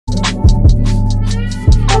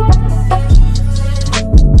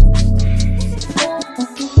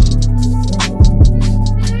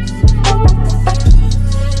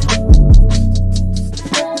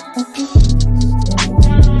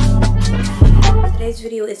Today's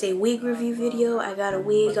video is a wig review video. I got a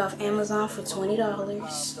wig off Amazon for $20.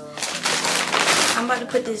 I'm about to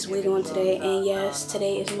put this wig on today, and yes,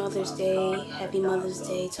 today is Mother's Day. Happy Mother's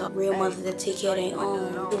Day to real mothers that take care of their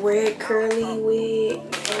own. The red curly wig,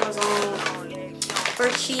 Amazon, for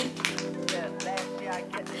cheap.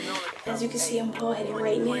 As you can see, I'm bald headed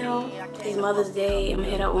right now. It's Mother's Day. I'm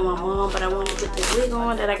gonna head out with my mom, but I want to put this wig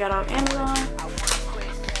on that I got off Amazon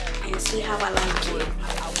and see how I like it.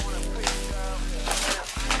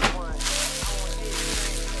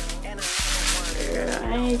 Girl,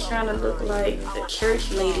 I ain't trying to look like the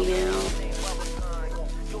church lady now.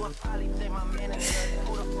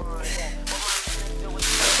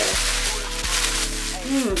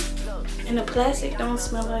 Okay. And the plastic don't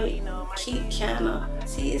smell like cheap kinda.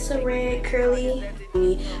 See, it's a red curly.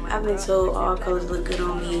 I've been told all colors look good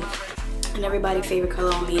on me, and everybody's favorite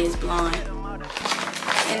color on me is blonde.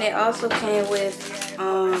 And it also came with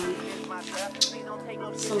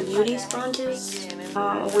some beauty sponges,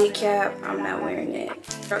 a wig cap. I'm not wearing it.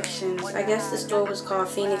 Instructions. I guess the store was called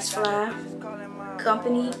Phoenix Fly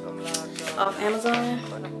Company off Amazon.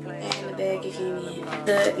 And the bag it came in.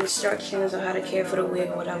 The instructions on how to care for the wig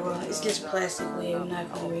or whatever. It's just plastic wig. I'm not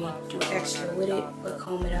gonna really do extra with it, but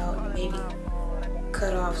comb it out. Maybe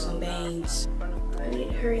cut off some bangs. I need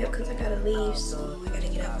to hurry up because I gotta leave soon. I gotta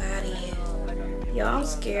get up out of here. Yo, I'm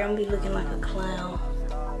scared I'm gonna be looking like a clown.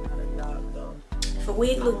 If a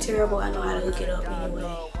wig look terrible, I know how to hook it up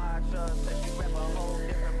anyway.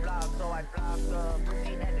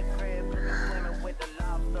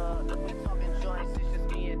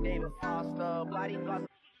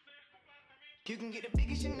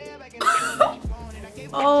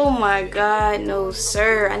 Oh my god, no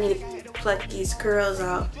sir. I need to pluck these curls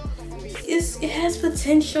out. It has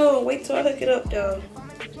potential. Wait till I hook it up though.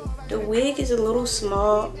 The wig is a little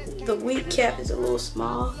small. The wig cap is a little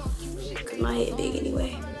small because my head big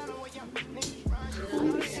anyway.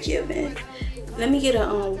 It's giving. Let me get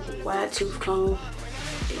a wide tooth comb.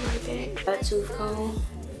 Wide tooth comb.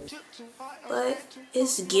 But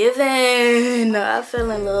it's giving. I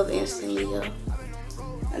fell in love instantly though.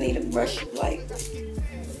 I need to brush it, like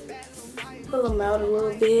pull them out a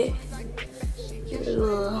little bit. Give it a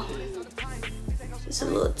little. It's a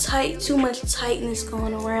little tight, too much tightness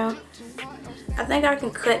going around. I think I can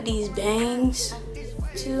cut these bangs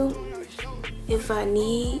too if I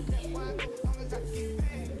need.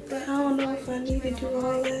 But I don't know if I need to do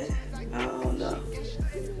all that. I don't know.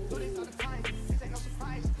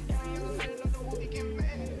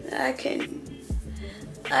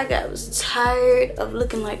 I was tired of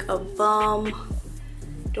looking like a bum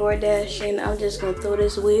door dashing. I'm just gonna throw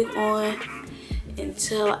this wig on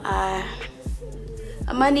until I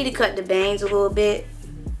might need to cut the bangs a little bit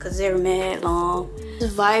because they're mad long. It's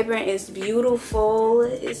vibrant, it's beautiful,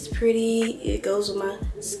 it's pretty, it goes with my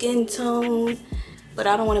skin tone, but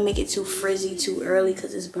I don't want to make it too frizzy too early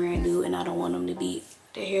because it's brand new and I don't want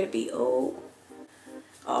their hair to be old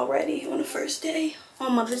already on the first day,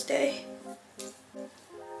 on Mother's Day.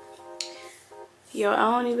 Yo, I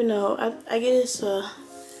don't even know. I guess I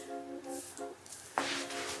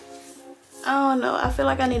don't know. I feel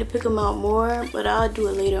like I need to pick them out more, but I'll do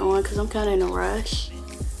it later on because I'm kind of in a rush.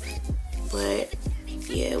 But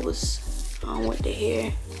yeah, it was on with the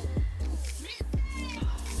hair.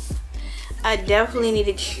 I definitely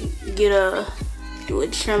need to do a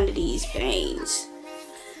trim to these bangs.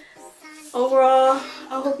 Overall,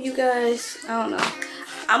 I hope you guys, I don't know.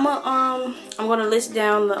 I'm gonna list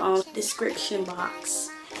down the description box.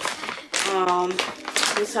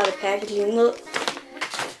 This is how the packaging look.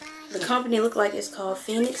 The company look like it's called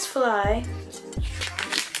Phoenix Fly.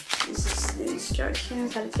 This is the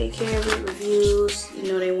instructions, how to take care of it, reviews. You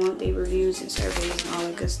know they want their reviews and surveys and all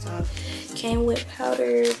that good stuff. Came with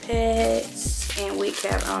powder pads and wig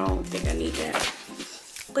cap. I don't think I need that.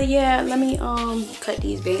 But yeah, let me cut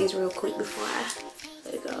these bangs real quick before I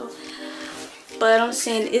let it go. But I'm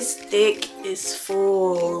saying it's thick, it's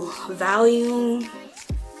full volume.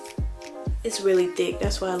 It's really thick,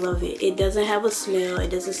 that's why I love it. It doesn't have a smell. It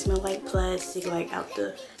doesn't smell like plastic, like out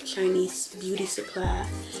the Chinese beauty supply.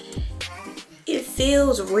 It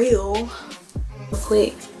feels real. Real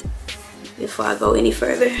quick, before I go any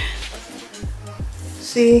further.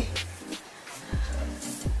 See?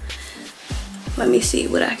 Let me see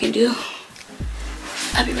what I can do.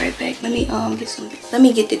 I'll be right back. Let me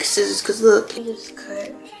get the scissors, cause look, I just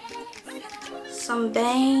cut some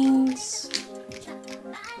bangs.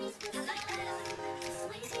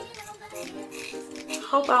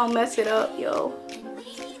 Hope I don't mess it up, yo.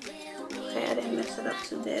 Okay, I didn't mess it up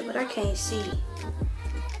too bad, but I can't see.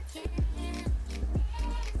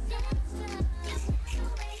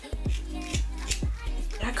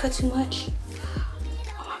 cut too much?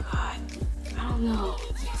 Oh my god, I don't know.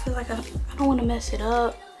 I feel like I don't want to mess it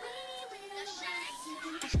up.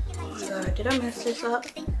 Oh my god, did I mess this up?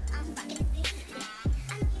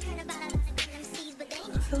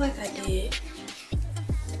 I feel like I did.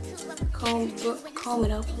 Comb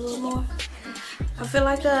it up a little more. I feel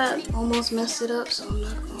like I almost messed it up, so I'm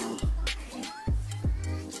not gonna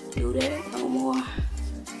do that no more.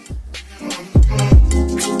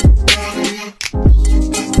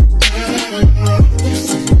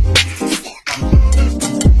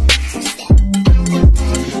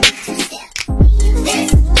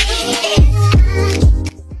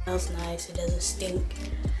 Smells nice. It doesn't stink.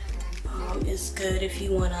 It's good if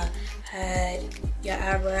you wanna hide your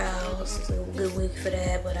eyebrows. It's a good wig for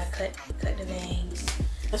that, but I cut the bangs.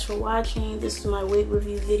 Thanks for watching. This is my wig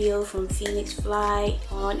review video from Phoenix Fly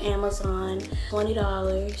on Amazon.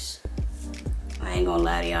 $20. I ain't gonna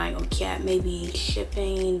lie to y'all, I ain't gonna cap. Maybe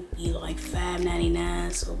shipping be like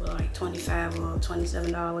 $5.99, so like $25 or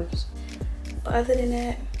 $27. But other than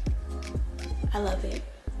that, I love it.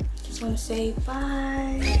 Just wanna say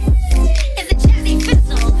bye.